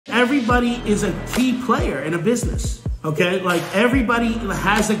Everybody is a key player in a business, okay? Like everybody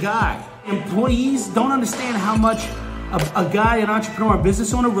has a guy. Employees don't understand how much a guy, an entrepreneur, a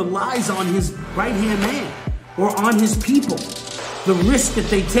business owner relies on his right-hand man or on his people. The risk that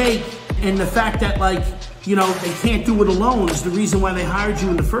they take and the fact that, like, you know, they can't do it alone is the reason why they hired you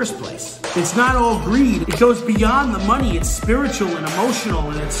in the first place. It's not all greed. It goes beyond the money. It's spiritual and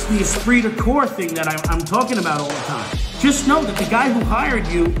emotional, and it's the esprit de corps thing that I'm talking about all the time. Just know that the guy who hired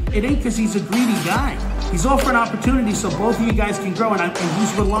you, it ain't because he's a greedy guy. He's offering opportunity so both of you guys can grow, and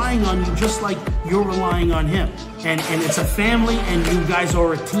he's relying on you just like you're relying on him. And it's a family, and you guys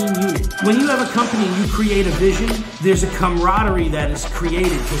are a team unit. When you have a company and you create a vision, there's a camaraderie that is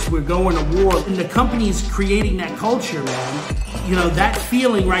created because we're going to war. And the company's creating that culture, man. You know, that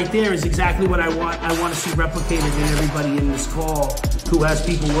feeling right there is exactly what I want to see replicated in everybody in this call who has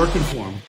people working for them.